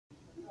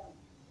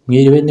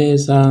Mwiriwe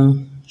neza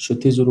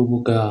nshuti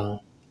z'urubuga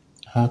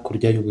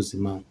hakurya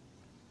y'ubuzima.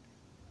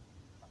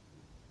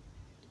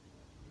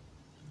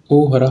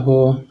 Uhoraho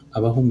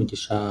abahe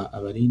umugisha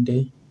abarinde,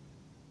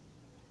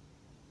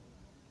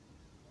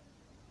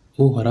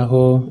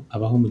 Uhoraho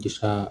abahe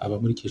umugisha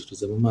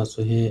abamurikishirize mu maso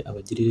he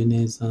abagirire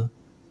neza,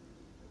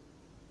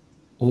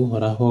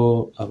 Uhoraho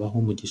abahe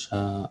umugisha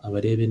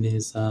abarebe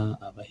neza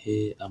abahe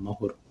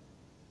amahoro.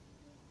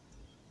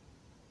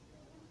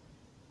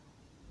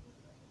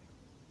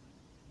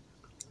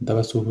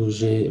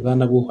 Ndabasuhuje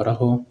bana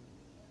b'Uhoraho,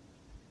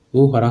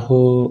 Uhoraho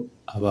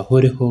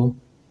abahoreho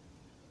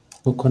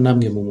nk'uko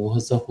namwe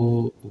mumuhozaho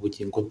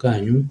ubugingo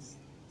bwanyu,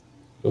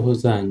 roho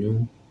zanyu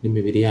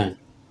n'imibiri yanyu.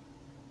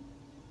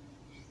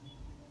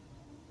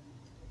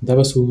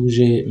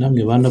 Ndabasuhuje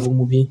namwe bana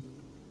b'umubi,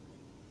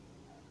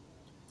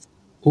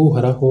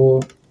 Uhoraho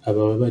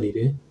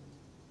abababarire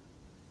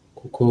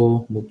kuko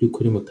mu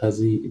by'ukuri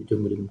mutazi ibyo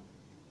murimo.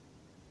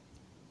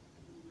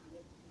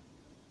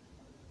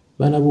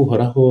 Bana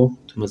b'Uhoraho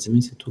tumaze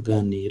iminsi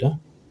tuganira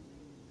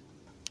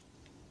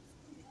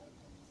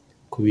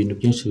ku bintu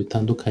byinshi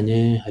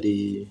bitandukanye.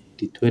 Hari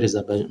rituel za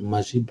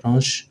magie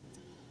blanche,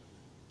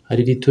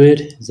 hari rituel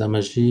za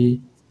magie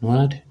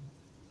noire,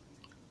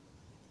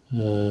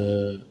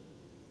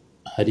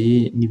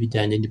 hari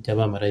n'ibijyanye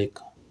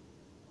n'iby'abamarayika.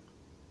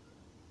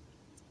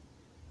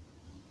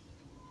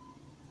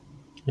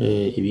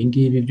 Ibi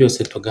ngibi byose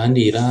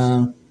tuganira,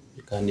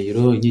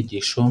 ibiganiro,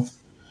 inyigisho,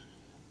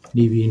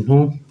 ni ibintu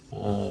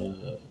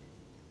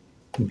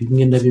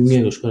bimwe na bimwe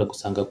ushobora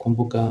gusanga ku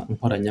mbuga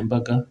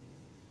nkoranyambaga,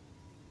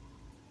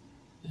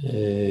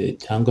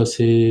 cyangwa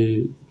se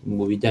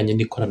mu bijyanye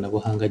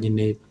n'ikoranabuhanga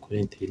nyine kuri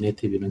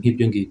interineti, ibintu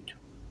nk'ibyo ngibyo.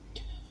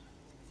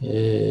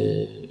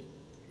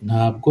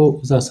 Ntabwo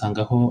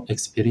uzasangaho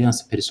experience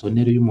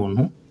personnelle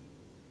y'umuntu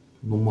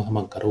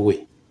n'umuhamagaro we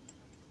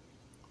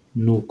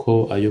nuko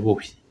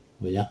ayobowe,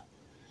 oya.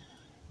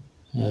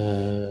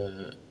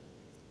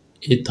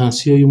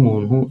 Intention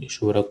y'umuntu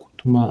ishobora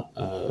gutuma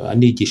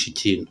anigisha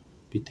ikintu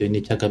bitewe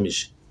n'icyo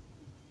agamije.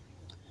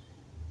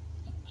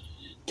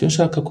 Icyo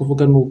nshaka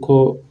kuvuga ni uko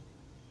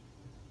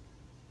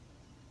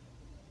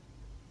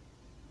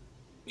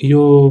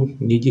iyo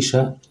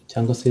nigisha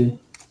cyangwa se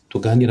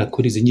tuganira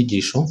kuri izi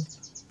nyigisho,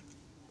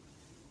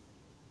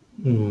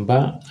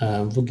 mba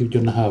mvuga ibyo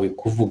nahawe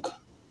kuvuga,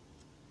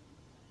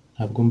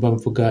 ntabwo mba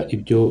mvuga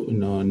ibyo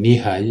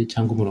nihaye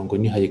cyangwa umurongo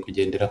nihaye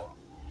kugenderaho.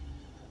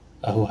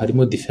 Aho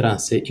harimo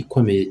difference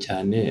ikomeye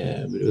cyane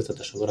buri wese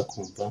adashobora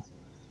kumva,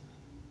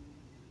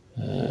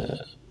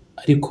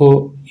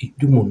 ariko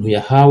ibyo umuntu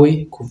yahawe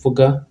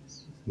kuvuga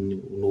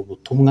ni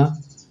ubutumwa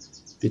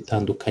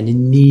bitandukanye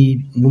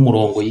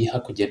n'umurongo yiha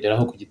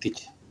kugenderaho ku giti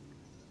cye.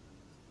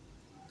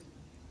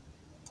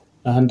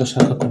 Aha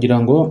ndashaka kugira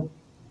ngo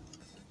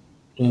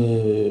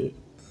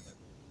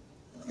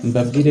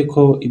mbabwire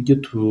ko ibyo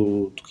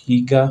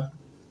twiga,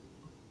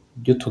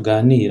 ibyo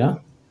tuganira,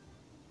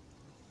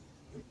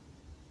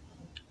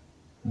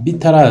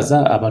 bitaraza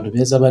abantu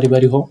beza bari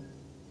bariho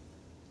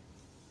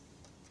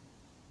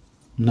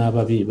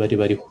n'ababi bari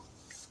bariho,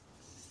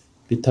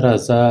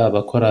 bitaraza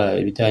abakora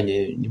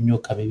ibijyanye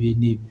n'imyuka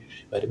mibi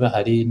bari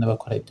bahari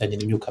n'abakora ibijyanye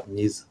n'imyuka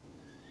myiza,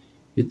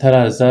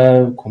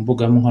 bitaraza ku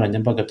mbuga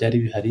nkoranyambaga byari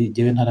bihari,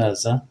 jyewe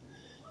ntaraza,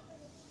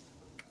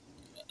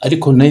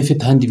 ariko nayo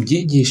ifite ahandi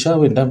mbyigisha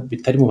wenda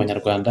bitari mu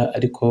banyarwanda,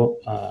 ariko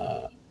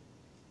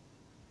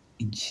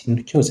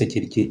ikintu cyose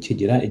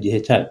kigira igihe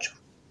cyacu.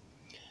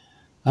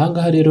 Aha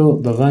ngaha rero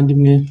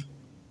bavandimwe,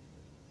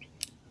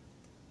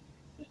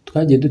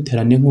 twagiye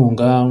duterana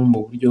inkunga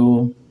mu buryo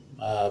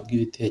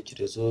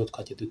bw'ibitekerezo,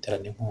 twagiye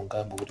duterana inkunga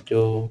mu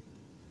buryo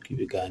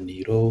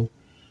bw'ibiganiro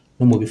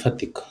no mu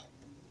bifatika.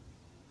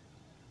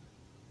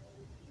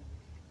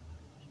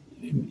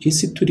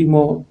 Isi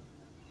turimo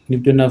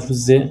nibyo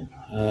navuze,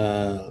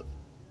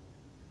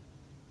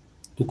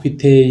 uko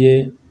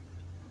iteye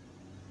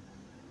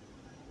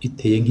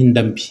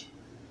nk'indambi.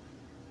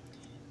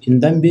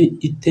 Indambi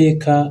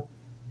iteka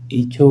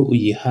icyo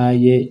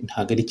uyihaye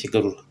ntabwo ari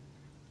ikigarura.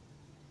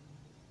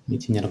 Mu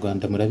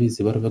kinyarwanda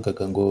murabizi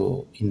baravugaga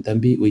ngo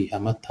indambi uyiha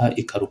amata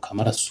ikaruka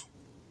amaraso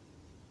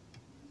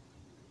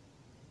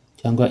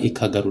cyangwa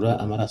ikagarura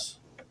amaraso.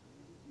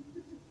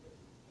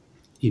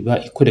 Iba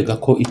ikurega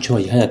ko icyo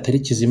wayihaye atari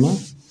kizima,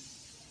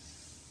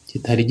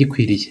 kitari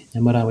gikwiriye,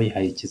 nyamara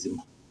wayihaye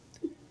ikizima.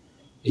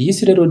 Iyi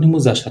si rero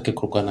ntimuzashake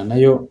kurwana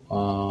nayo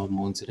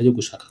mu nzira yo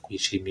gushaka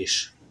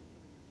kuyishimisha.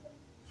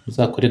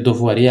 Muzakore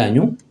devoir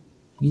yanyu,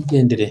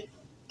 mwigendere.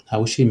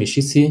 Ntawe ushimisha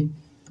isi,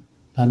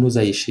 nta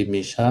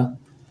n'uzayishimisha.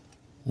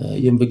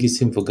 Iyo mvuga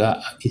isi mvuga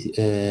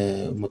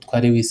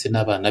umutware w'isi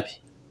n'abana be.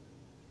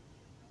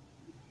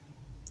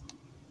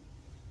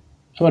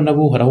 Abana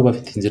b'Uhoraho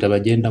bafite inzira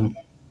bagendamo,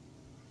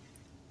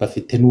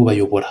 bafite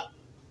n'ubayobora.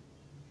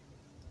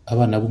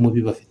 Abana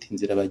b'umubi bafite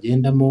inzira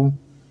bagendamo,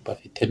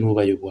 bafite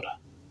n'ubayobora.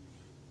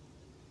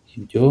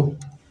 Ibyo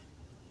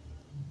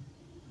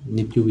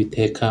ni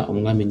by'Uwiteka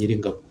umwami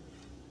Nyiringabo.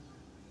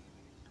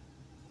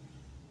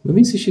 Mu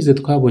minsi ishize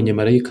twabonye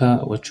marayika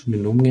wa 11,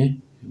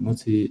 uyu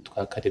munsi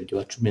twakarebye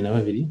wa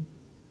 12.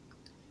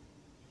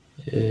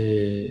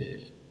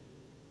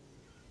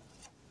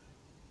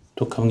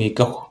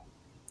 tukamwigaho.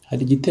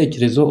 Hari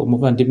igitekerezo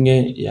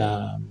umuvandimwe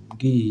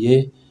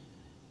yambwiye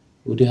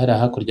uri hariya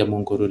hakurya mu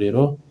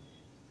Ngororero,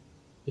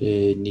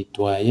 ni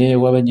doyen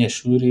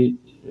w'abanyeshuri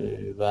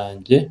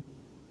banjye,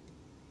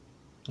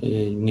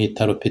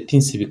 mwita Petit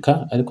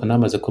Nsibika ariko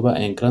namaze kuba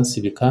un grand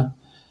Nsibika.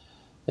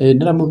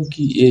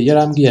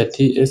 Yarambwiye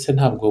ati ese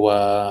ntabwo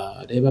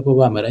wareba abo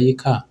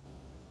bamarayika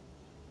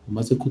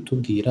umaze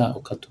kutubwira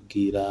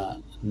ukatubwira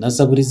na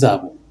zaburi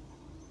zabo?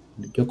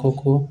 Nibyo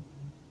koko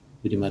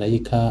buri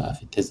marayika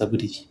afite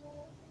zaburi ye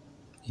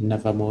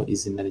inavamo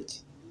izina rye,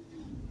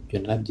 ibyo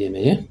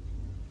narabyemeye.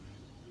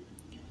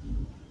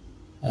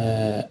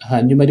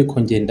 Hanyuma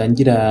ariko ngenda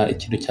ngira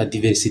ikintu cya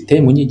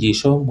diversite mu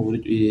nyigisho,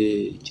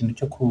 ikintu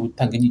cyo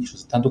gutanga inyigisho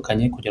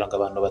zitandukanye kugira ngo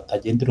abantu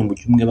batagendera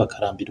umujyo umwe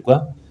bakarambirwa.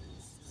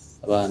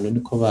 Abantu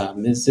niko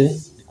bameze,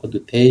 niko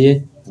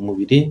duteye mu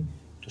mubiri,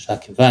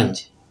 dushaka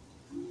imvange.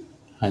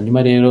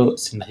 Hanyuma rero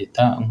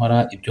sinahita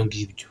nkora ibyo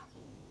ngibyo.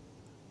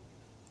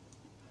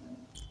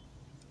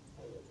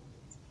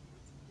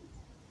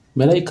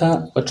 Marayika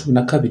wa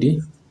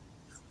 12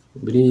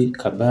 muri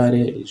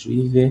kabare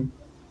juive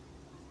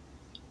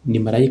ni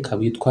marayika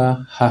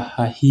witwa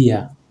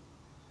Hahahiah.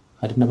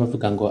 Hari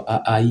n'abavuga ngo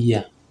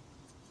Ahaiah.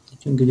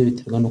 Icyo ngibyo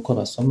biterwa n'uko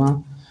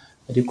basoma,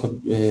 ariko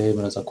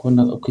muraza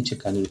kubona uko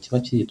ikiganiro kiba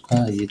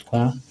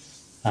yitwa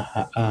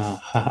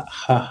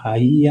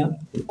Hahahiah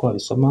uko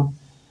babisoma,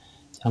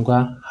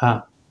 cyangwa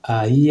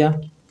Ahaiah.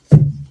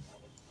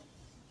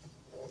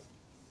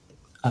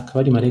 Akaba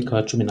ari marayika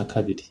wa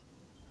 12,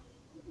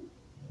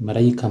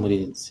 marayika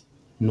murinzi.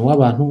 Ni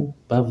uw'abantu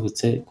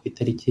bavutse ku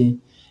itariki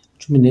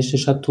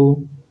 16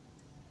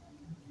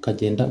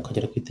 ukagera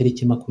ku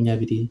itariki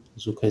 20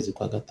 z'ukwezi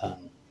kwa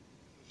gatanu.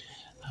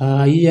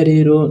 Hahahiah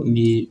rero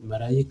ni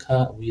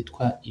marayika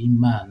witwa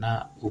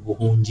Imana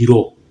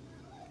ubuhungiro,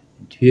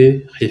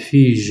 Dieu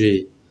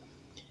refuge.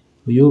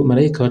 Uyu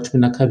marayika wa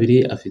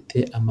 12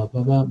 afite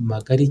amababa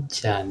magari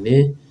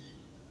cyane,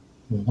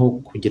 nko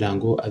kugira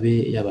ngo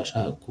abe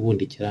yabasha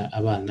kubundikira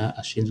abana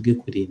ashinzwe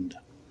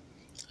kurinda.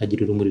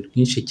 Agira urumuri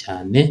rwinshi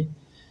cyane,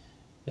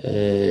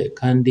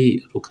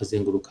 kandi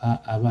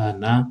rukazenguruka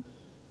abana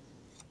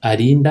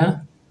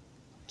arinda.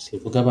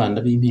 Sivuga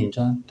abana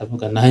b'impinja,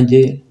 ndavuga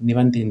nanjye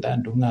niba ndinda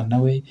ndi umwana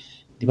we,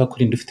 niba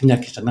kurinda ufite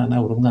imyaka 100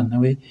 nawe uri umwana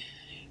we.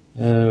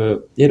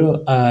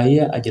 Rero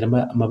Ahaiah agira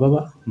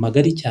amababa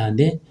magari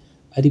cyane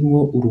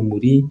arimo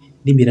urumuri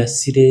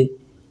n'imirasire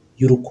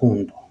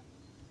y'urukundo,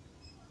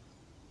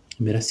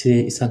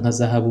 imirasire isa nka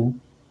zahabu,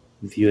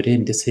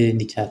 violet ndetse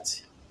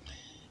n'icyatsi.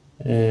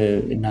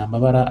 Ni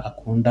amabara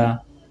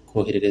akunda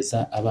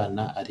koherereza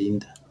abana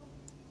arinda,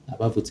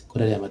 abavutse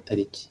kuri ariya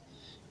matariki.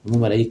 Ni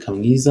umumarayika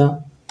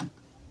mwiza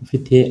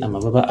ufite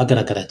amababa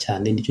agaragara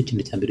cyane, nicyo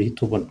kintu cya mbere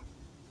uhita ubona.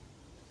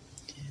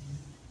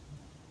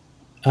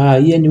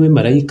 Ahaiah niwe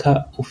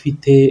marayika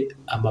ufite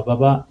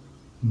amababa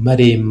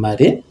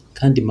maremare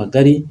kandi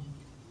magari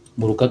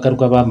mu rugaga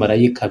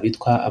rw'abamarayika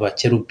bitwa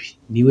abakerubi.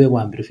 Niwe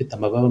wa mbere ufite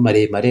amababa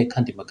maremare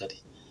kandi magari,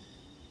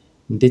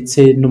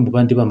 ndetse no mu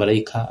bandi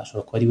bamarayika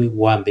ashobora kuba ari we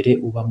wa mbere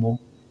ubamo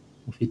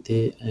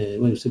ufite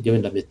usibye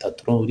wenda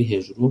Metatron uri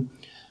hejuru.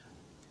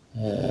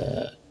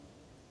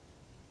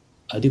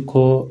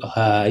 Ariko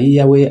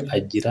Ahaiah we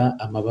agira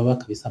amababa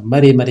kabisa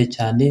maremare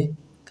cyane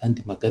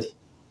kandi magari.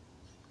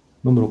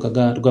 No mu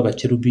rugaga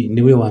rw'abakerubi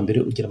niwe wa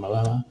mbere ugira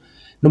amababa,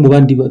 no mu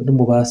bandi, no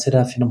mu ba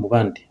serafi, no mu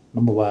bandi,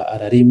 no mu ba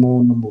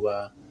ararimu, no mu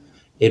ba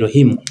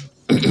erohimu.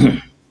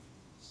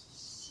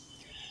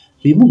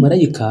 Uyu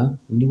mumarayika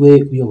niwe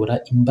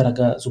uyobora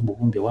imbaraga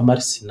z'umubumbe wa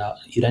Mars na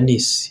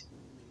Uranus.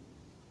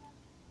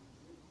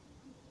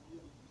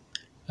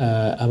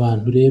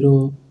 Abantu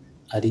rero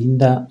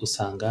arinda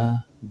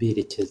usanga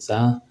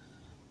berekeza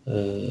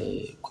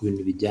ku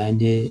bintu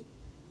bijyanye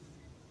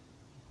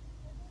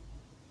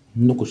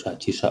no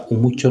gushakisha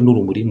umucyo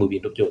n'urumuri mu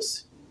bintu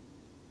byose.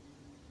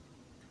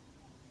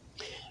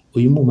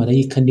 Uyu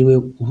mumarayika niwe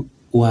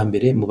wa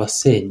mbere mu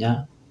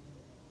basenya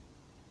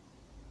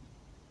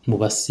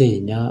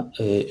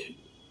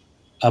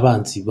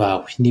abanzi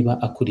bawe niba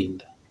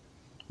akurinda.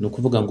 Ni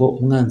ukuvuga ngo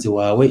umwanzi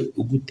wawe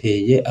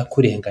uguteye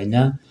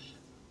akurenganya,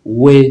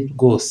 we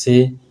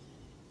rwose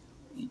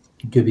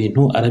ibyo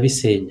bintu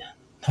arabisenya.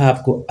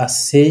 Ntabwo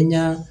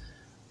asenya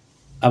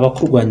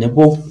abakurwanya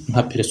bo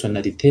nka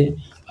personalite,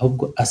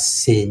 ahubwo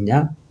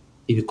asenya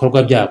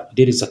ibikorwa byabo,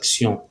 les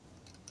actions.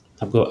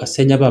 Ntabwo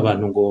asenya ba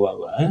bantu ngo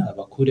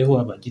abakureho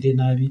abagire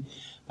nabi,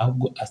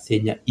 ahubwo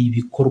asenya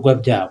ibikorwa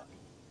byabo.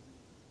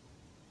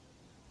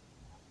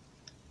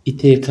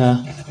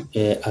 Iteka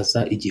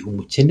aza igihe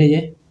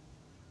umukeneye,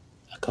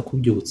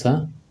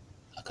 akakubyutsa,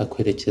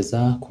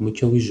 akakwerekeza ku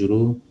mucyo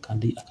w'ijuru,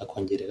 kandi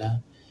akakongerera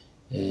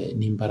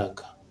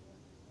n'imbaraga.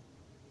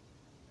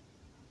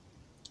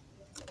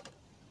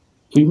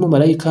 Uyu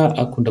mumarayika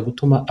akunda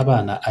gutuma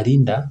abana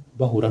arinda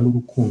bahura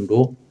n'urukundo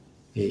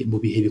mu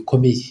bihe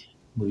bikomeye,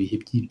 mu bihe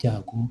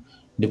by'ibyago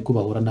nibwo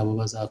bahura nabo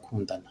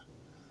bazakundana.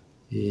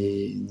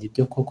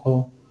 Nibyo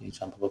koko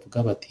ijambo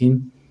bavuga bati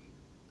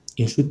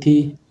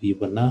inshuti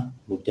uyibona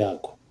mu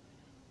byago.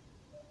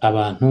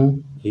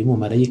 abantu uyu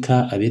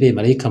mumarayika abereye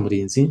marayika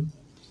murinzi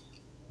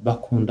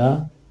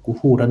bakunda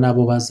guhura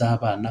n'abo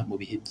bazabana mu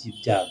bihe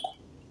by'ibyago,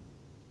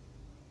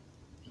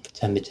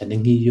 cyane cyane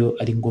nk'iyo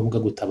ari ngombwa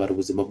gutabara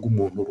ubuzima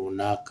bw'umuntu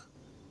runaka.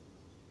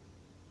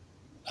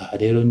 Aha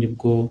rero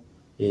nibwo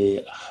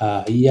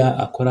Hahahiah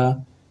akora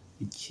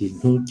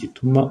ikintu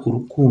gituma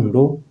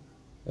urukundo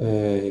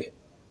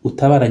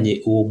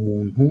utabaranye uwo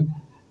muntu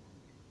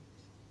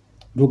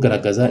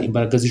rugaragaza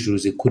imbaraga z'ijuru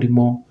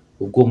zikurimo,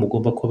 ubwo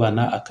mugomba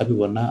kubana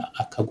akabibona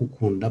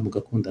akagukunda,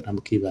 mugakundana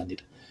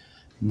mukibanira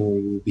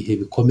mu bihe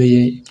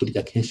bikomeye.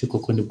 Burya kenshi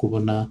koko nibwo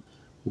ubona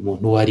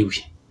umuntu uwo ari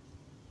we.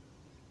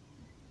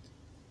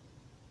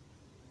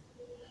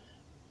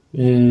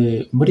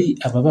 Muri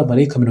aba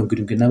bamarayika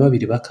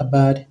 72 ba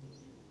Kabale,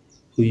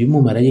 uyu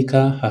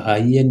mumarayika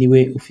Hahahiah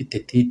niwe ufite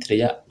titre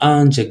ya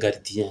ange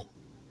gardien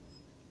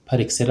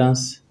par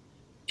excellence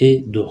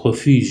et de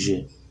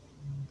refuge.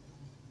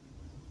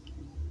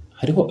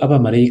 Hariho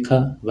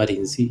abamarayika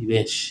barinzi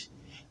benshi,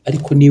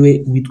 ariko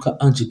niwe witwa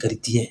ange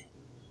gardien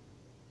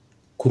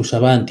kurusha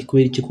abandi.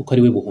 Kubera iki? Kuko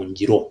ari we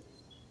buhungiro.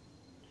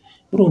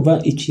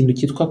 Urumva ikintu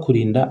cyitwa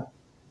kurinda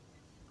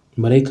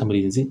marayika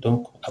murinzi,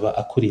 donc aba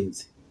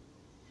akurinze.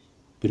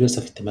 Buri wese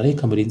afite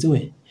marayika murinzi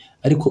we,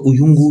 ariko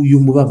uyu nguyu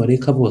mu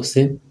bamarayika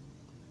bose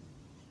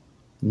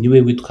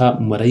niwe witwa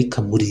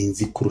marayika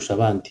murinzi kurusha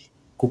abandi,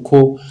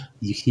 kuko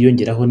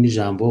hiyongeraho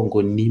n'ijambo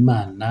ngo ni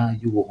Imana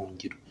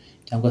y'ubuhungiro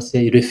cyangwa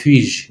se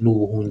refuge, ni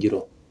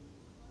ubuhungiro.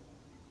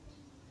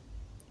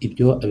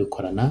 Ibyo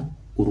abikorana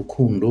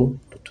urukundo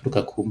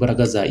ruturuka ku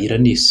mbaraga za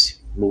Uranus,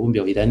 umubumbe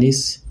wa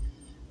Uranus,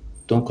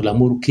 donc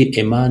l'amour qui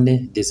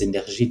émane des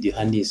énergies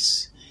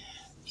d'Uranus.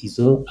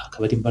 Izo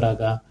akaba ari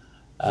imbaraga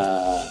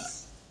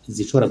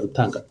zishobora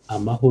gutanga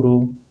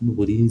amahoro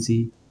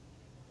n'uburinzi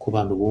ku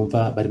bantu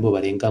bumva barimo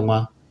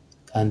barenganywa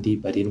kandi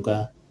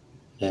barindwa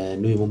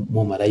n'uyu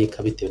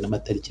mumarayika bitewe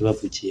n'amatariki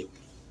bavukiyeho.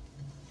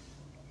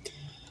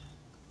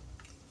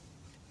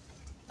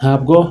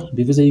 Ntabwo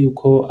bivuze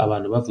yuko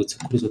abantu bavutse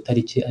kuri izo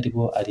tariki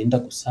aribo arinda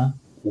gusa,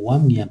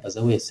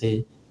 uwamwiyambaza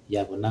wese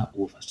yabona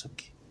ubufasha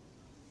bwe.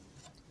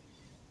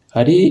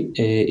 Hari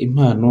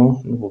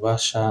impano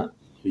n'ububasha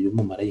uyu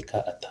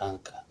mumarayika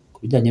atanga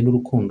ku bijyanye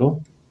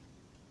n'urukundo.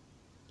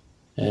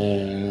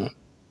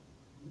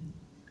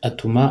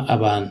 Atuma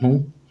abantu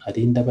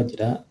arinda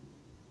bagira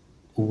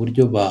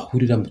uburyo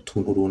bahurira mu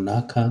tuntu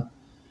runaka.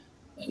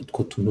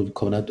 Utwo tuntu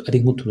ukabona ari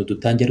nk'utuntu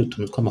dutangira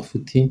utuntu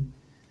tw'amafuti,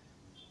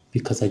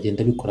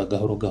 bikazagenda bikora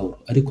gahoro gahoro,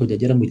 ariko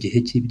byagera mu gihe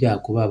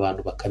cy'ibyago ba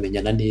bantu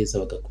bakamenyana neza,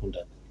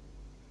 bagakundana.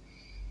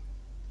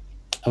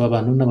 Aba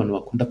bantu n'abantu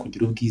bakunda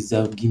kugira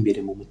ubwiza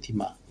bw'imbere mu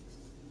mutima,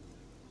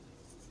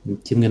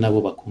 kimwe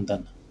nabo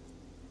bakundana.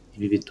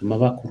 Ibi bituma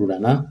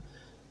bakururana,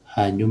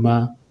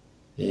 hanyuma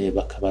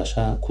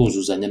bakabasha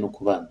kuzuzanya no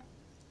kubana.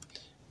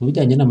 Mu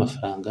bijyanye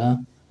n'amafaranga,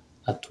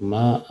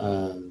 atuma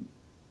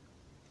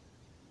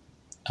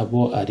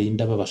abo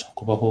arinda babasha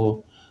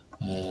kubaho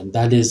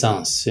dans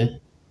l'aisance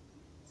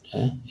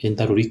et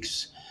dans le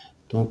luxe,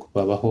 donc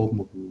babaho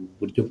mu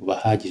buryo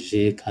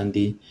bubahagije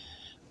kandi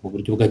mu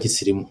buryo bwa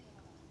gisirimu.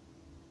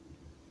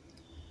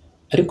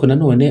 Ariko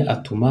nanone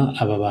atuma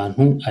aba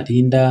bantu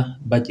arinda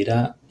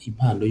bagira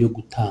impano yo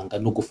gutanga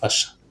no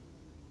gufasha.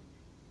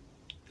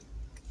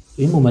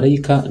 Uyu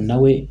mumarayika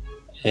nawe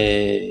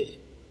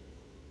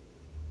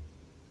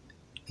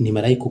ni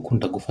marayika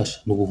ukunda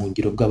gufasha mu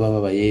buhungiro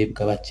bw'abababaye,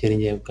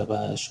 bw'abakennye,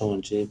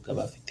 bw'abashonje,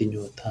 bw'abafite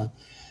inyota.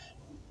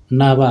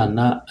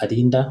 N'abana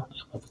arinda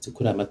abavutse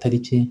kuri aya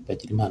matariki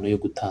bagira impano yo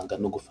gutanga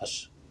no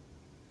gufasha.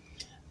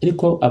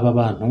 Ariko aba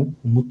bantu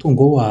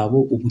umutungo wabo,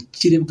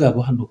 ubukire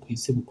bwabo hano ku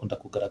isi bukunda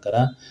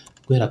kugaragara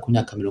guhera ku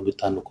myaka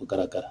 50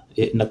 kugaragara,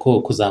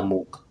 nako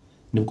kuzamuka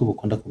nibwo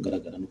bukunda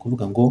kugaragara. Ni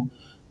ukuvuga ngo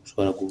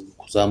ushobora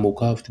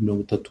kuzamuka ufite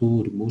 30,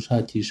 urimo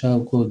ushakisha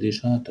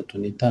ukodesha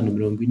 35,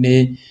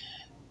 40,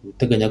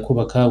 uteganya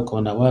kubaka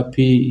ukabona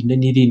wapi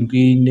 47,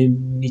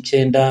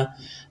 49,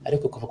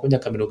 ariko kuva ku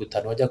myaka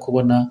 50 wajya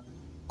kubona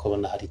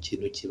ukabona hari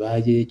ikintu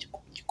kibaye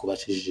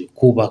kikubashije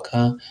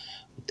kubaka,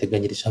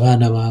 uteganyirije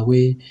abana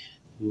bawe,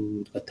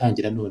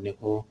 ugatangira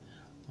noneho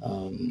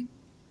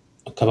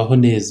ukabaho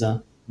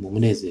neza mu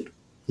munezero.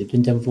 Nibyo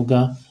njya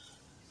mvuga,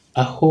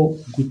 aho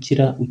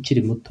gukira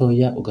ukiri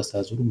mutoya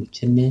ugasaza uri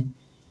umukene,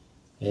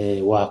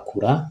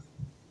 wakura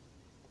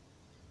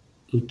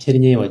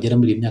ukennye wagera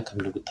muri imyaka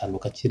 50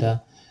 ugakira,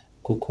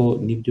 kuko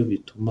nibyo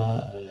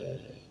bituma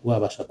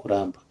wabasha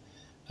kuramba.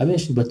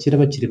 Abenshi bakira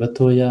bakiri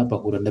batoya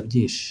bahura na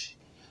byinshi,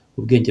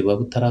 ubwenge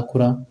buba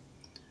butarakura,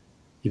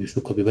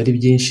 ibishuko biba ari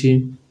byinshi,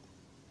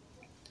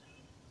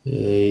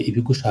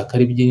 ibigushaka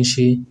ari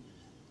byinshi,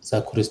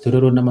 za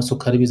cholesterol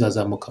n'amasukari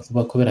bizazamuka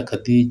vuba kubera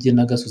akadigi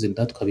n'agasozi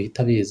ndatwa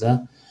bihita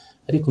biza.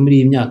 Ariko muri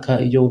iyi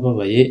myaka iyo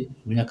ubabaye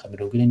mu myaka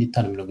 45,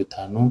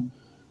 50,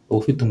 uba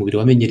ufite umubiri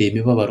wamenyereye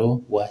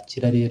imibabaro,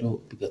 wakira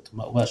rero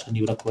bigatuma ubasha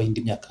nibura kubaho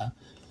indi myaka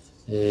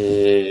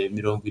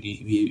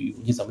 20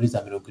 ugeza muri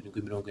za 70,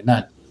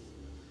 80.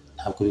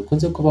 Ntabwo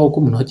bikunze kubaho ko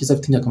umuntu wakize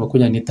afite imyaka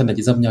 25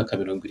 ageza mu myaka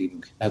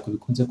 70, ntabwo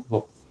bikunze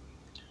kubaho.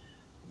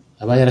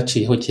 Aba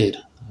yaraciyeho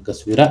kera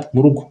agasubira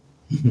mu rugo.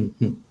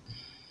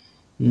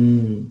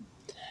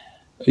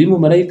 Uyu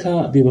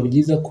mumarayika biba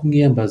byiza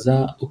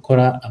kumwiyambaza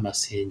ukora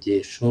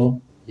amasengesho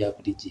ya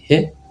buri gihe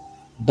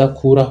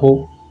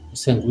udakuraho,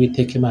 usenga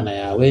Uwiteka Imana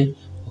yawe,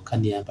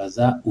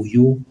 ukaniyambaza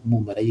uyu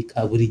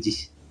mumarayika buri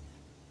gihe.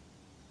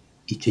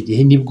 Icyo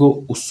gihe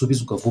nibwo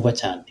usubizwa vuba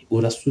cyane,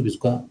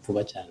 urasubizwa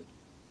vuba cyane.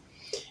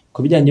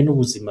 Ku bijyanye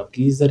n'ubuzima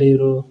bwiza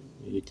rero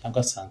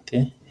cyangwa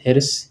sante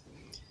health,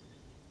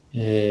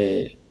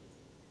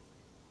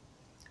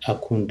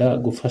 akunda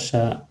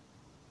gufasha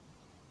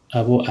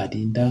abo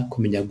arinda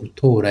kumenya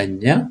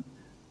gutoranya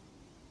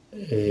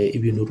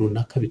ibintu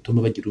runaka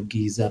bituma bagira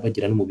ubwiza,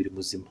 bagira n'umubiri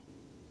muzima.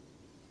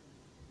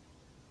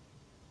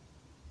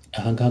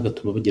 Aha ngaha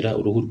gatuma bagira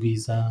uruhu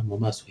rwiza, mu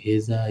maso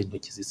heza,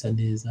 intoki zisa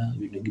neza,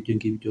 ibintu nk'ibyo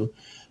ngibyo.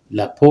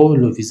 La peau,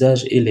 le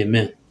visage et les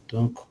mains.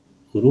 Donc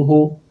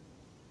uruhu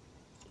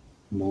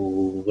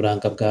mu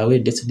buranga bwawe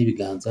ndetse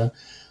n'ibiganza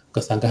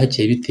ugasanga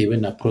hakeye bitewe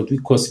na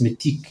produit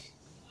cosmetique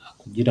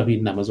akugiraho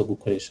inama zo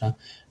gukoresha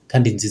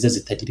kandi nziza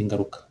zitagira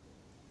ingaruka.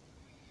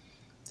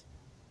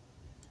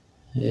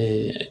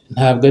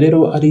 Ntabwo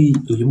rero ari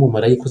uyu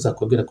mumarayika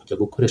uzakubwira kujya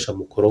gukoresha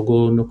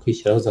mukorogo no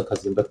kwishyiraho za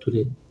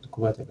kazimbature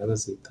uko bajyaga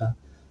bazita,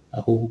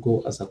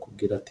 ahubwo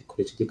azakubwira ati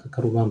koresha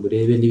igikakarubamba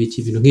urebe n'ibiki,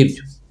 ibintu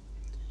nk'ibyo.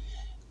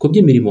 Ku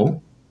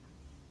by'imirimo,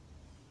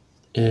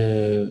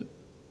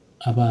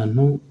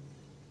 abantu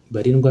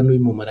barindwa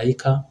n'uyu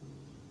mumarayika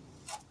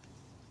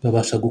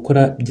babasha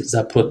gukora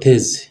za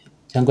prothèse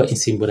cyangwa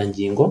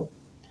insimburangingo,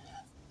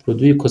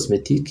 produit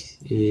cosmetique,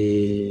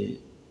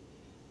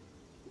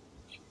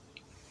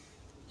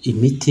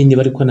 imiti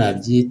niba ariko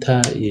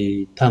nabyita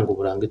itanga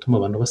uburanga ituma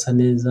abantu basa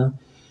neza,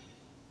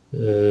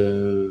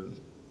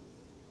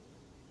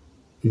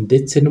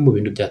 ndetse no mu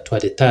bintu bya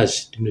toilettage.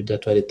 Ibintu bya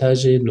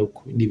toilettage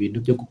ni ibintu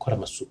byo gukora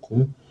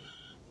amasuku,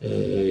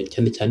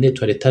 cyane cyane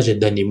toilettage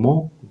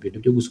d'animaux, ibintu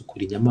byo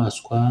gusukura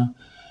inyamaswa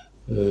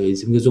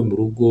zimwe zo mu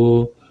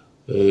rugo,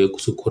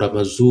 gusukura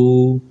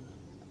amazu,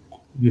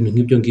 ibintu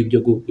nk'ibyo ngibyo.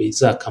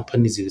 Za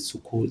kampani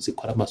z'isuku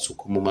zikora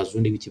amasuku mu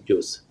mazu n'ibiki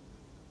byose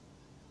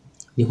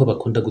niho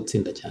bakunda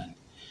gutsinda cyane.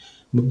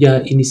 Mu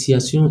bya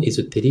initiation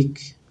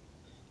ésotérique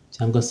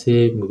cyangwa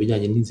se mu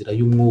bijyanye n'inzira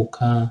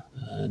y'umwuka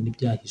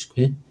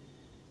n'ibyahishwe,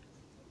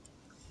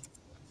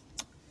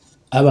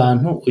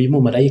 abantu uyu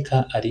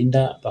mumarayika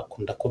arinda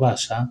bakunda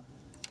kubasha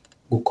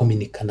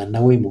gukominikana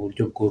nawe mu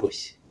buryo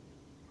bworoshye.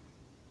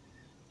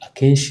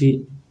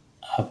 Akenshi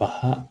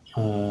abaha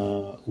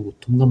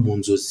ubutumwa mu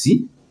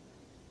nzozi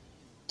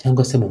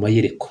cyangwa se mu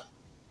mayerekwa,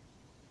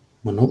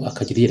 umuntu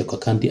akagira iyerekwa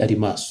kandi ari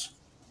maso.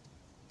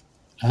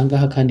 Aha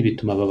ngaha kandi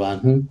bituma aba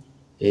bantu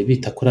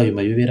bita kuri ayo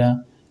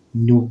mayobera,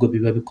 nubwo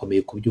biba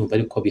bikomeye kubyumva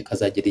ariko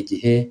bikazagera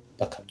igihe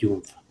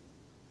bakabyumva.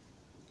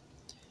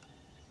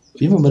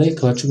 Uyu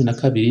mumarayika wa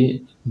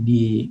 12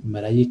 ni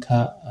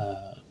marayika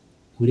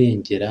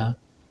urengera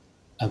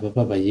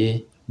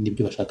abababaye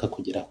n'ibyo bashaka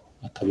kugeraho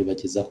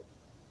akabibagezaho.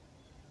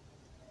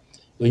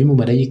 Uyu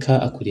mumarayika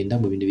akurinda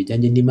mu bintu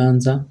bijyanye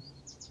n'imanza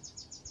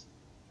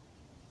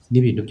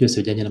n'ibintu byose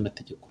bijyanye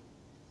n'amategeko.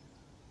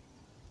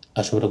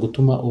 Ashobora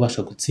gutuma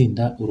ubasha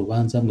gutsinda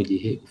urubanza mu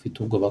gihe ufite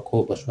ubwoba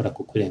ko bashobora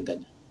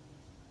kukurenganya.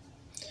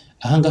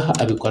 Aha ngaha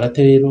abikora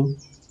ate rero?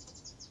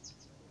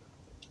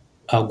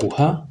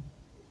 Aguha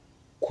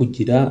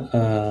kugira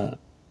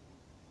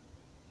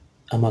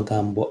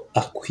amagambo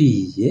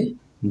akwiye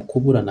mu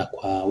kuburana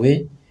kwawe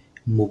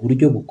mu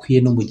buryo bukwiye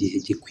no mu gihe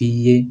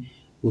gikwiye,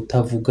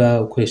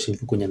 utavuga ukoresha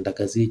imvugo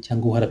nyandagazi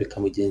cyangwa uharabika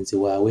mugenzi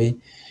wawe.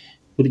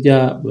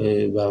 Burya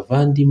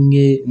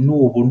bavandimwe,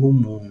 nubona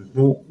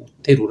umuntu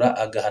uterura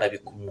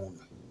agaharabika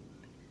umuntu,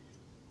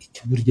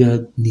 icyo burya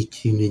ni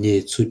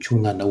ikimenyetso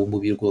cy'umwana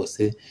w'umubi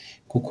rwose,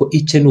 kuko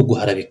icye ni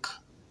uguharabika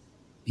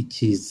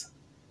icyiza.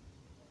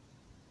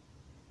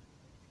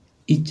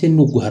 Icye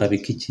ni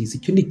uguharabika icyiza.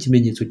 Icyo ni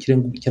ikimenyetso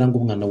kiranga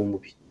umwana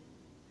w'umubi.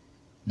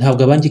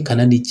 Ntabwo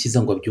abangikana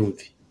n'icyiza ngo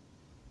abyumve.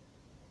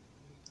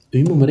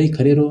 Uyu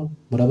mumarayika rero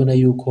murabona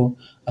yuko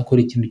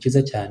akora ikintu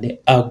cyiza cyane,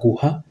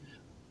 aguha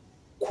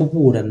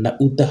kuburana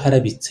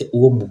udaharabitse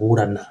uwo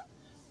muburana.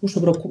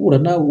 Ushobora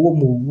kuburana uwo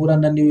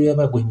muburana niyo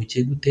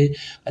yabaguhemukiye gute,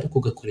 ariko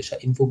ugakoresha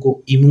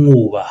imvugo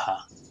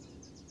imwubaha.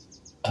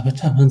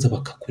 Abacamanza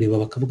bakakureba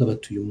bakavuga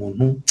bati uyu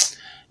muntu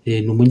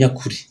ni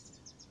umunyakuri,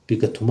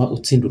 bigatuma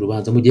utsinda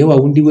urubanza. Mu gihe wa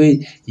wundi we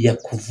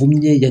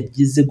yakuvumye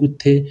yagize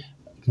gute,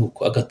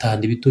 nuko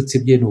agatahana ibitutsi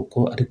bye,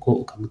 nuko ariko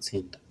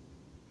ukamutsinda.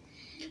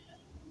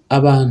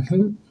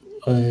 Abantu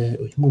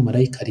uyu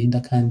mumarayika arinda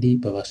kandi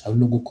babasha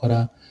no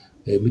gukora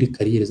muri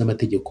kariyeri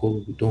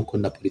z'amategeko, donc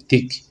na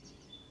politique,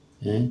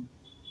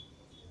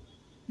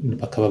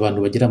 bakaba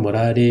abantu bagira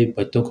morale,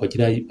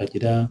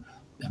 bagira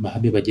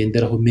amahame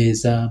bagenderaho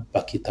meza,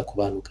 bakita ku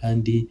bantu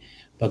kandi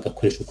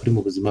bagakoresha ukuri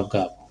mu buzima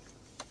bwabo.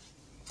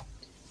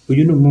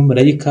 Uyu ni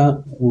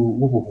umumarayika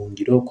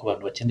w'ubuhungiro ku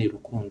bantu bakeneye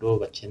urukundo,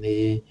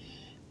 bakeneye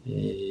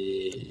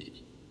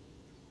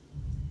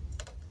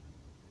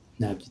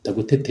nabyita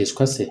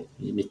guteteshwa se,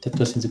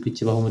 imiteto sinzi ko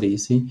ikibaho muri iyi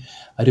si,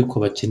 ariko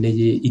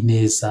bakeneye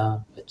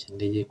ineza,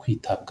 bakeneye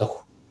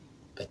kwitabwaho,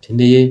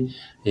 bakeneye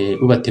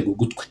ubatega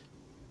ugutwi.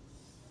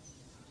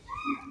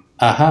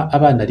 aha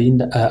abana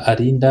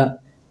arinda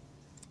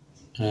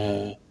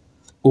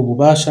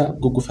ububasha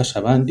bwo gufasha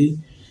abandi,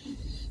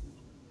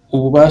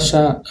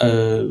 ububasha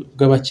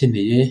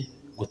bw'abakeneye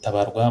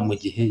gutabarwa mu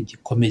gihe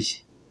gikomeye.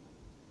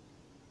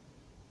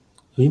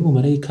 Uyu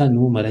mumarayika ni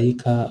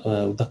umumarayika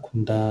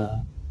udakunda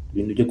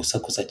ibintu byo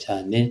gusakuza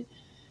cyane.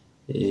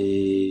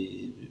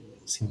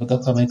 Simvuga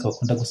ko abamarayika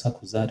bakunda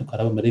gusakuza, ariko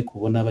hari abamarayika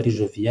ubona bari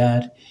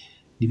jovial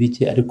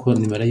n'ibiki, ariko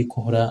ni marayika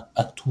uhora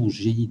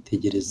atuje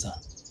yitegereza.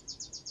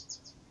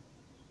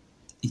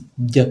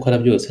 Ibyo akora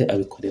byose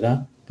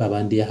abikorera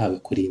babandi yahawe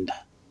kurinda.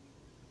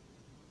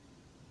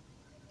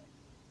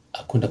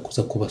 Akunda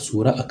kuza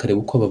kubasura akareba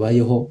uko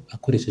babayeho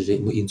akoresheje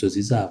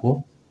inzozi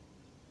zabo,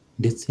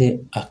 ndetse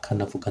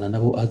akanavugana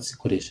nabo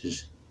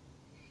azikoresheje.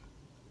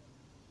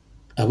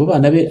 Abo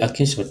bana be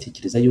akenshi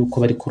batekereza yuko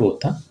bari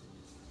kurota,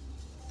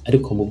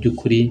 ariko mu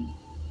by'ukuri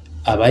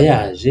aba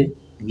yaje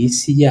mu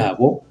isi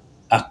yabo,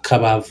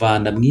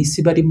 akabavana mu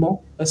isi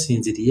barimo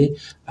basinziriye,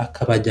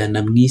 akabajyana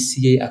mu isi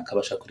ye,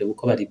 akabasha kureba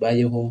uko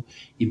baribayeho,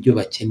 ibyo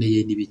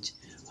bakeneye n'ibiki.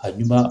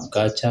 Hanyuma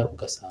bwacya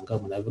ugasanga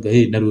umuntu avuga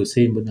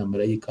narose mbona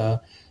marayika,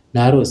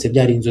 narose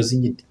byari inzozi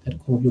nyine,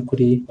 ariko mu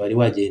by'ukuri wari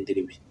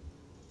wagenderewe.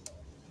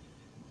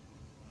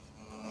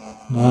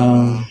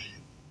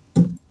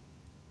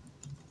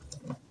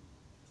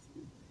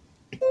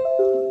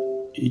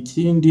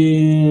 Ikindi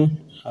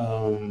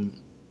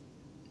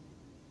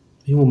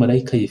uyu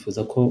mumarayika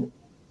yifuza ko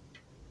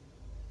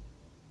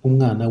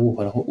umwana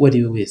w'Uhoraho uwo ari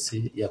we wese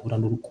yahura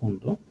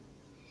n'urukundo,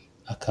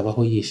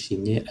 akabaho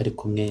yishimye ari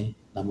kumwe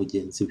na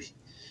mugenzi we,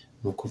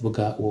 ni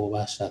ukuvuga uwo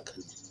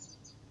bashakanye.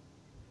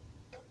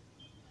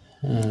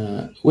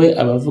 We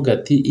abavuga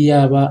ati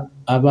iyaba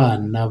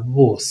abana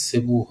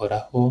bose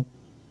b'Uhoraho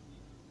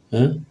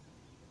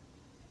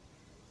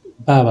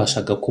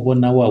babashaga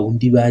kubona wa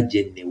wundi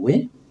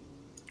bagenewe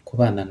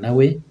kubana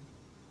nawe,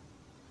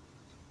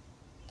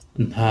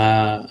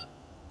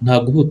 nta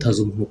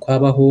guhutaza umuntu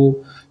kwabaho,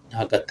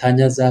 nta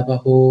gatanya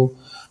azabaho,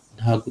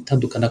 nta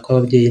gutandukana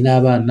kw'ababyeyi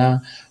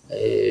n'abana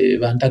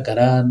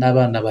bandagara,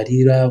 n'abana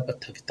barira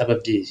batafite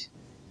ababyeyi.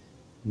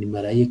 Ni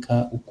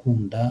marayika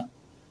ukunda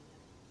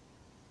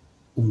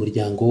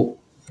umuryango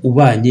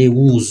ubanye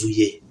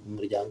wuzuye,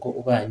 umuryango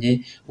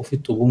ubanye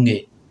ufite ubumwe.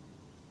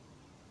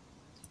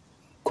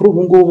 Kuri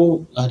ubu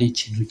ngubu hari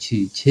ikintu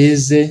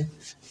cyeze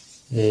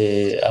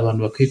abantu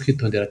bakwiye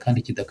kwitondera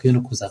kandi kidakwiye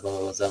no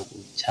kuzababaza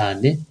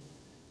cyane.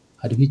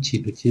 Hariho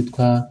ikintu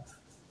cyitwa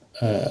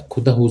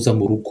kudahuza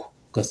mu rugo.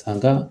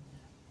 Ugasanga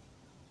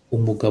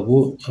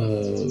umugabo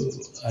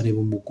areba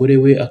umugore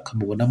we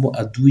akamubonamo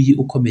aduyi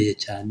ukomeye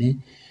cyane,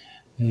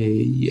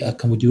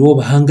 akamugira uwo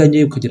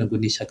bahanganye kugira ngo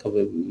ni ishyaka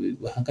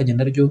bahanganye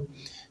naryo,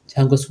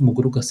 cyangwa se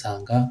umugore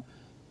ugasanga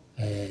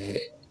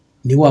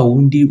ni wa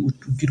wundi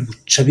ugira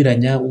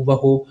ubucabiranya,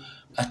 ubaho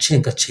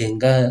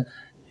acengacenga.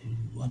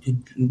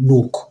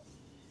 Nuko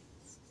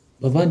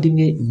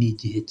bavandimwe, ni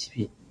igihe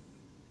kibi.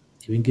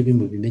 Ibi ngibi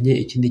mubimenye,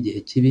 iki ni igihe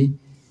kibi.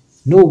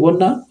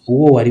 Nubona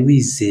uwo wari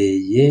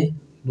wizeye,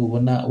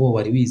 nubona uwo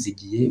wari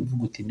wizigiye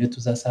uvuga uti niyo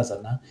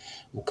tuzasazana,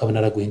 ukabona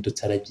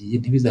araguhindutse aragiye,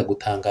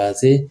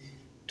 ntibizagutangaze.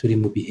 Turi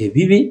mu bihe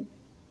bibi,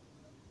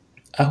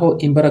 aho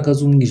imbaraga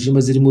z'umwijima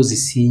zirimo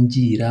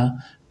zisingira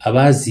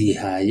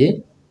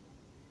abazihaye,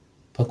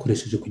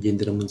 bakoresheje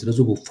kugendera mu nzira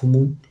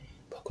z'ubupfumu,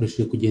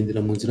 bakoresheje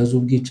kugendera mu nzira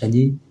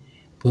z'ubwicanyi,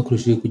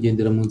 bakoresheje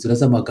kugendera mu nzira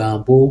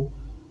z'amagambo,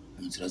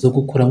 mu nzira zo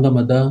gukuramo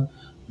amada,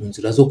 mu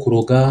nzira zo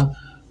kuroga,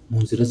 mu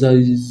nzira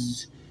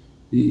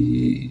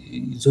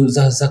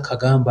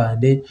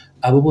z'akagambane.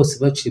 Abo bose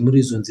baciye muri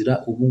izo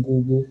nzira, ubu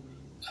ngubu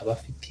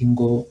abafite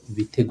ingo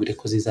bitegure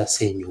ko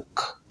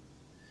zizasenyuka,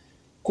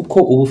 kuko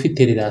uba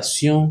ufite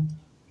relation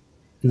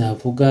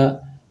navuga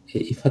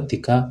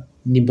ifatika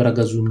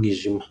n'imbaraga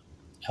z'umwijima.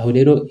 Aho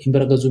rero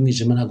imbaraga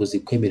z'umwijima ntabwo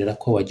zikwemerera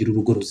ko wagira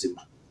urugo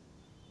ruzima,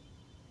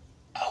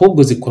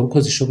 ahubwo zikora uko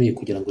zishoboye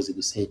kugira ngo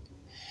zigusenye.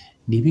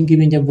 Ni ibi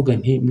ngibi njya mvuga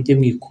nti mujye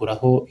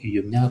mwikuraho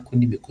iyo myaku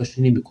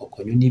n'imikoshi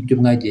n'imikokonyo n'ibyo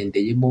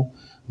mwagendeyemo,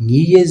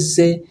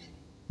 mwiyeze,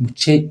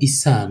 muce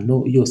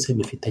isano yose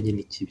mufitanye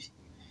n'ikibi.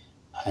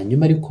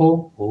 Hanyuma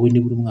ariko wowe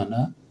niba uri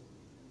umwana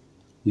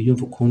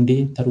wiyumva ukundi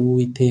utari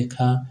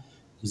uw'Uwiteka,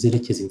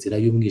 uzerekeza inzira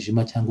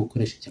y'umwijima cyangwa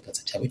ukoresha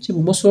ikiganza cyawe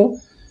cy'ibumoso,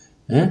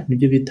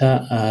 nibyo bita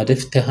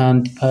left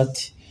hand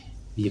part,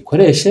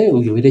 uyikoreshe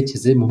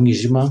uyerekeze mu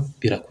mwijima,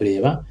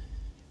 birakureba,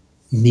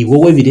 ni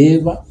wowe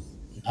bireba,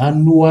 nta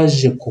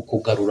n'uwaje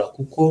kukugarura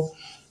kuko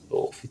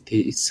ufite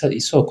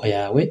isoko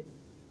yawe.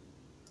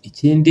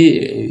 Ikindi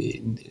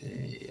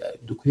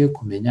dukwiye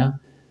kumenya,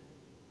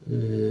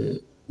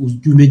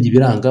 ujye umenya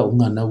ibiranga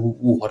umwana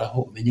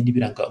w'Uhoraho, umenye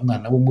n'ibiranga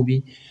umwana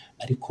w'umubi,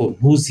 ariko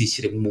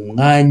ntuzishyire mu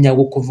mwanya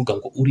wo kuvuga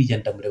ngo uriya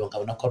ndamureba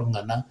nkabona ko ari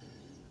umwana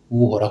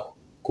w'Uhoraho,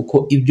 kuko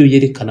ibyo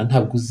yerekana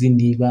ntabwo uzi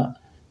niba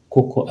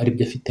koko ari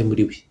byo afite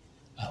muri we.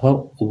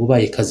 Aho uba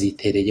ubaye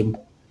kazitereyemo.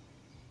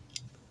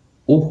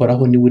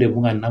 Uhoraho niwe ureba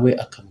umwana we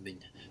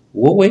akamumenya.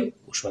 Wowe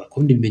ushobora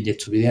kubona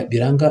ibimenyetso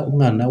biranga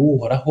umwana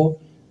w'Uhoraho,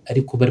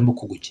 ariko barimo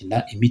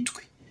kugukina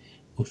imitwe.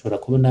 Ushobora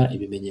kubona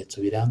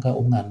ibimenyetso biranga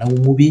umwana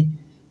w'umubi,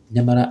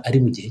 nyamara ari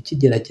mu gihe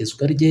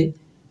cy'igeragezwa rye,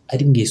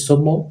 ari mu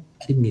isomo,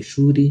 ari mu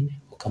ishuri,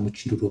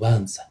 ukamucira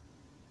urubanza.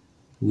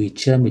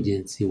 Wicira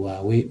mugenzi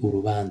wawe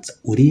urubanza.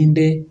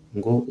 Urinde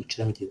ngo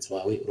ucira mugenzi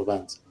wawe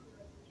urubanza.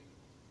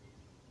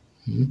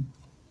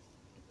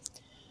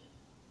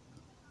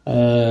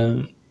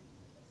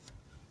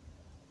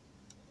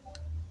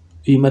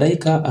 Uyu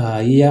marayika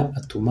Hahahiah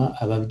atuma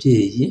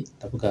ababyeyi,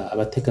 ndavuga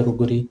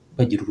abategarugori,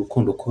 bagira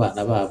urukundo ku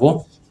bana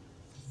babo,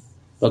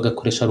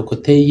 bagakoresha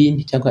rukoteyi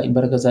cyangwa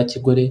imbaraga za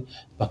kigore,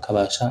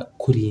 bakabasha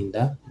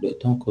kurinda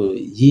donc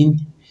yin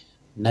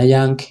na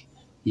yang.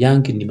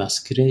 Yang ni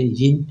masculine,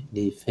 yin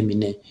ni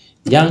féminin.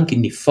 Yang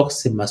ni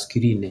force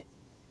masculine,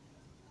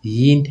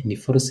 yin ni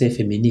force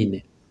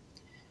féminine.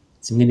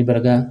 Zimwe ni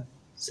imbaraga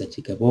za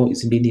kigabo,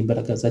 izindi ni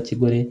imbaraga za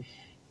kigore.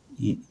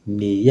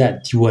 Ni ya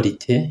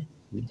dualité,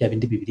 ni bya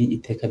bindi bibiri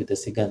iteka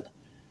bidasigana.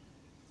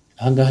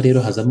 Ahangaha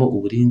rero hazamo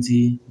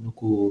uburinzi no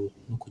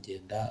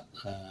kugenda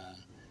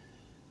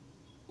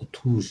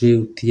utuje,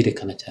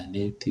 utiyerekana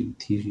cyane,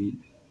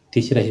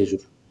 utishyira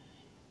hejuru.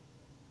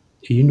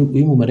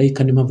 Uyu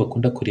mumarayika niyo mpamvu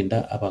akunda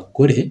kurinda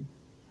abagore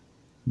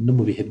no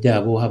mu bihe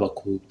byabo, haba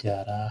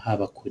kubyara,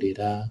 haba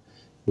kurera,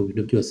 mu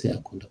bintu byose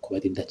akunda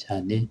kubarinda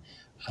cyane,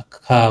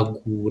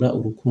 akagura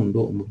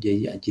urukundo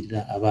umubyeyi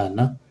agirira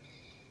abana,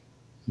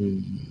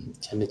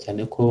 cyane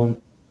cyane ko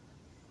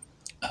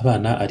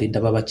abana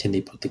arinda baba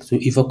bakeneye protection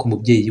iva ku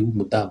mubyeyi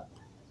w'umudamu.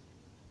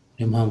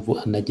 Niyo mpamvu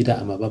anagira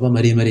amababa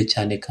maremare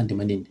cyane kandi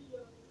manini.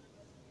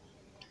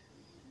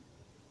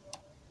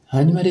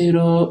 Hanyuma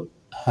rero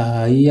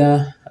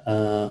Hahahiah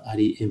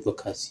hari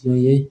invocation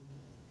ye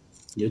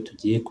niyo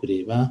tugiye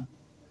kureba.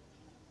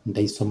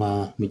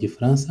 Ndayisoma mu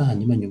gifaransa,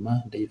 hanyuma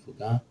nyuma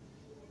ndayivuga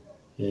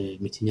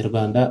mu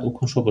kinyarwanda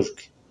uko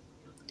nshobojwe.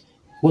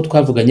 Uwo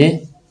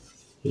twavuganye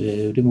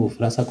uri mu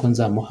Bufaransa ko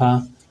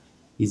nzamuha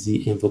izi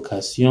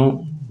invocation,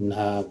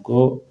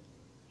 ntabwo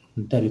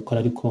ndabikora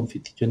ariko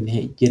mfite icyo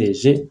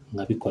ntegereje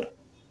nkabikora.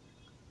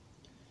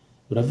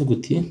 Uravuga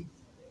uti: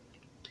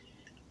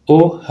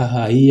 Ô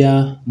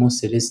Hahahiah, mon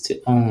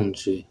céleste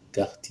ange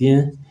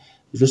gardien,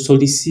 je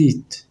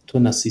sollicite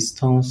ton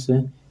assistance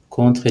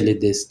contre les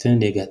destins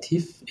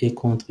négatifs et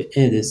contre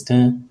un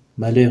destin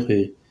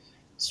malheureux.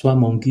 Sois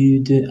mon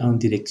guide en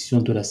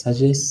direction de la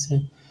sagesse.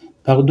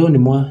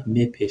 Pardonne-moi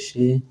mes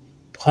péchés.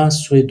 Prends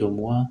soin de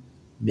moi.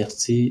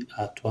 Merci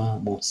à toi,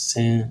 mon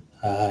saint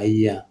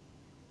Hahahiah.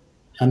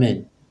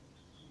 Amen.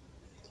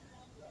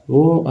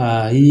 Ô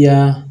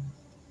Hahahiah,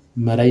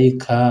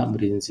 marayika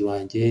murinzi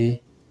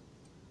wanjye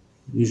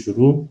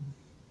w'ijuru,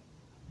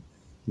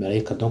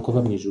 marayika donc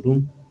uva mu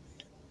ijuru,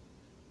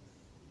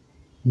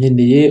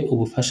 nkeneye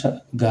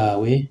ubufasha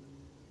bwawe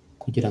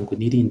kugira ngo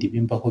nirinde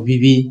ibimbaho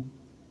bibi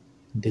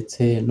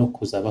ndetse no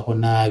kuzabaho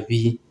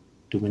nabi.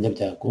 Ndi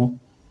umunyabyago,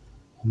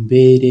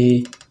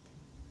 umbere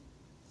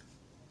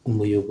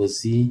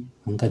umuyobozi,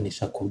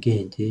 unganisha ku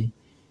bwenge,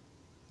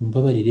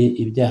 umbabarire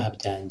ibyaha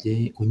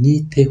byanjye,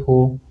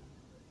 unyiteho,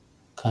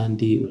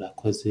 kandi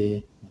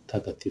urakoze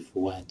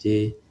mutagatifu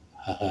wanjye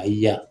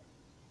Hahahiah.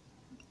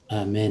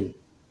 Amen.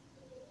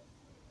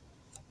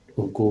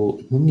 Ubwo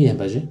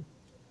ntumwiyambaje?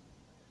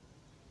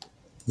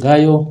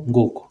 Ngayo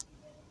nguko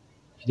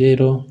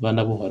rero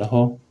bana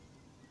buhoraho,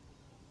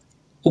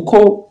 uko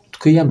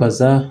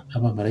twiyambaza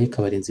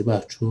abamarayika barinzi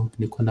bacu,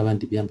 niko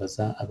n'abandi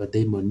biyambaza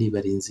abadayimoni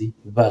barinzi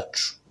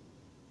bacu.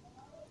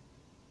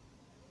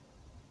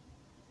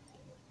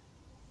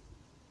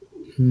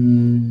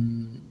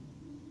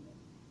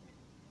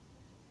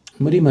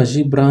 Muri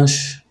magie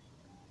blanche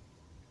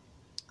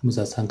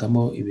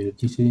muzasangamo ibintu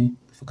byinshi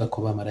bivuga ko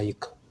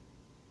bamarayika,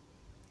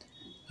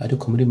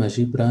 ariko muri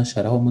magie blanche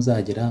hari aho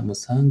muzagera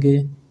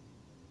musange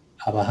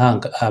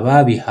abahanga,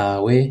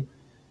 ababihawe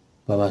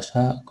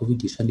babasha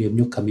kuvugisha n'iyo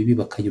myuka mibi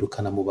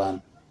bakayirukana mu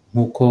bantu,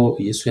 nk'uko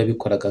Yesu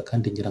yabikoraga,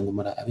 kandi ngira ngo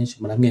abenshi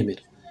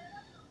muramwemera.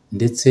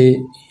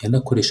 Ndetse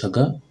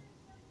yanakoreshaga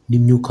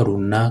n'imyuka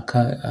runaka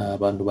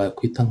abantu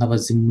bakwita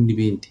nk'abazimu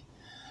n'ibindi.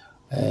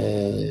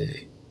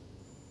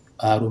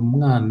 Hari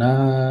umwana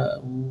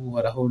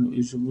waraho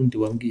ejo bundi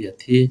wambwiye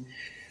ati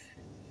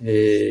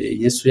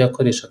Yesu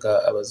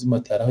yakoreshaga abazimu,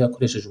 ati hari aho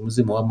yakoresheje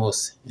umuzimu wa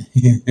Mose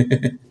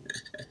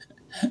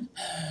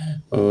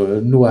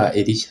n'uwa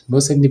Eliya.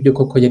 Mose nibyo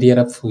koko yari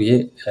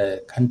yarapfuye,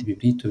 kandi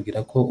Bibiliya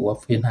itubwira ko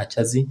uwapfuye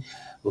ntacyo azi.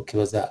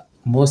 Ukibaza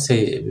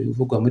Mose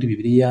bivugwa muri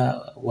Bibiliya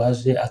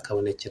waje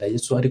akabonekera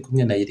Yesu ari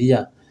kumwe na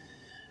Eliya,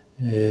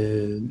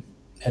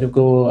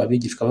 aribwo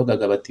abigishwa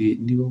bavugaga bati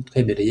niba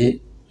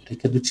twemereye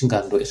reka duce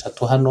ingando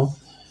eshatu hano,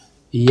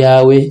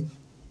 iyawe,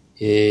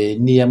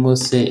 n'iya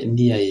Mose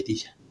n'iya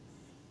Eliya.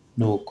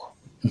 Nuko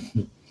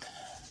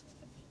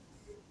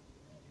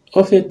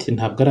en fait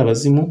ntabwo ari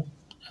abazimu,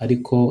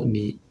 ariko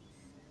ni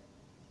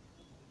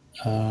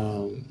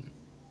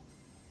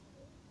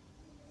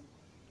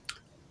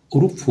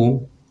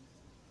urupfu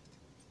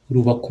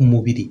ruba ku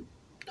mubiri,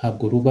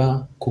 ntabwo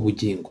ruba ku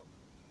bugingo.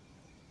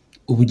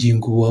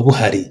 Ubugingo buba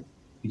buhari,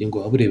 ubugingo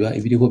buba bureba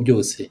ibiriho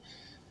byose.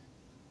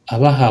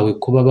 Abahawe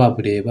kuba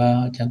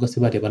babureba cyangwa se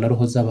bareba na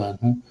roho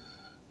z'abantu,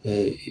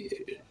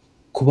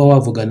 kuba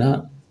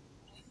wavugana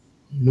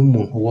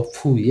n'umuntu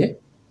wapfuye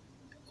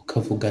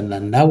ukavugana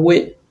nawe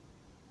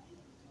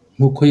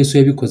nk'uko Yesu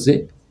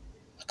yabikoze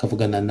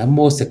akavugana na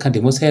Mose, kandi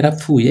Mose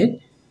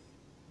yarapfuye,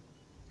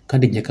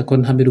 kandi nkeka ko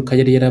nta mperuka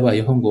yari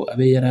yarabayeho ngo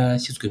abe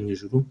yarashyizwe mu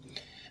ijuru.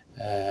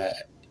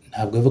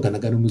 Ntabwo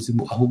yavuganaga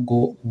n'umuzimu,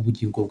 ahubwo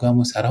ubugingo bwa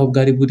Mose hari aho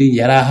bwari buri,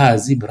 yari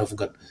ahazi,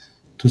 baravugana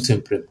tout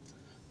simplement,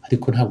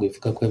 ariko ntabwo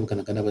bivuga ko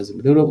yavuganaga n'abazimu.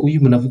 Rero uyu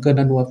umuntu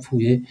avugana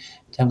n'uwapfuye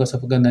cyangwa se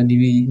avugana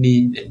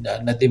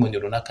na demoni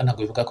runaka,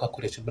 ntabwo bivuga ko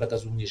akoresha imbaraga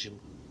z'umwijima.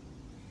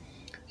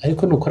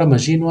 Ariko nukora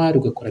amajinwari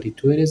ugakora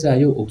rituwere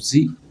zayo,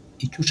 uzi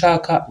icyo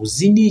ushaka,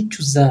 uzi n'icyo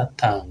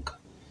uzatanga,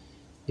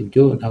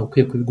 ibyo ntawe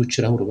ukwiye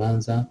kubiguciraho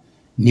urubanza.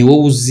 Ni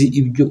wowe uzi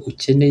ibyo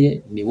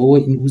ukeneye, ni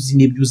wowe uzi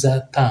n'ibyo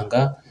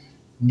uzatanga.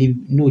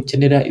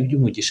 Nukenera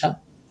iby'umugisha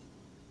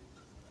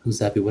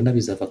uzabibona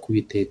bizava ku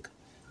Uwiteka,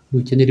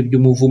 nukenera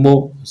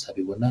iby'umuvumo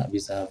uzabibona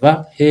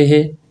bizava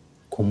hehe?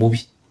 Ku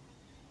mubi.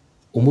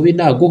 Umubi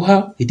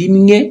naguha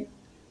rimwe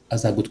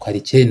azagutwara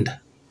 9,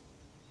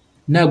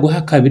 naguha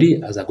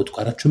 2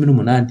 azagutwara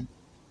 18,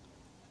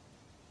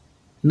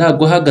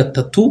 naguha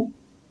 3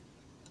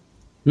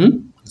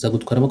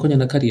 azagutwara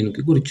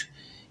 27, gutyo.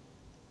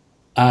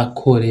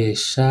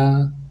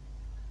 Akoresha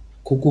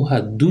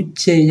kuguha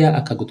dukeya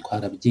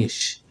akagutwara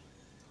byinshi,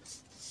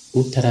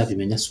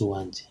 utarabimenya si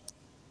uwanjye.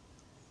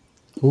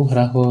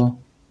 Uhoraho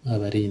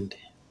abarinde.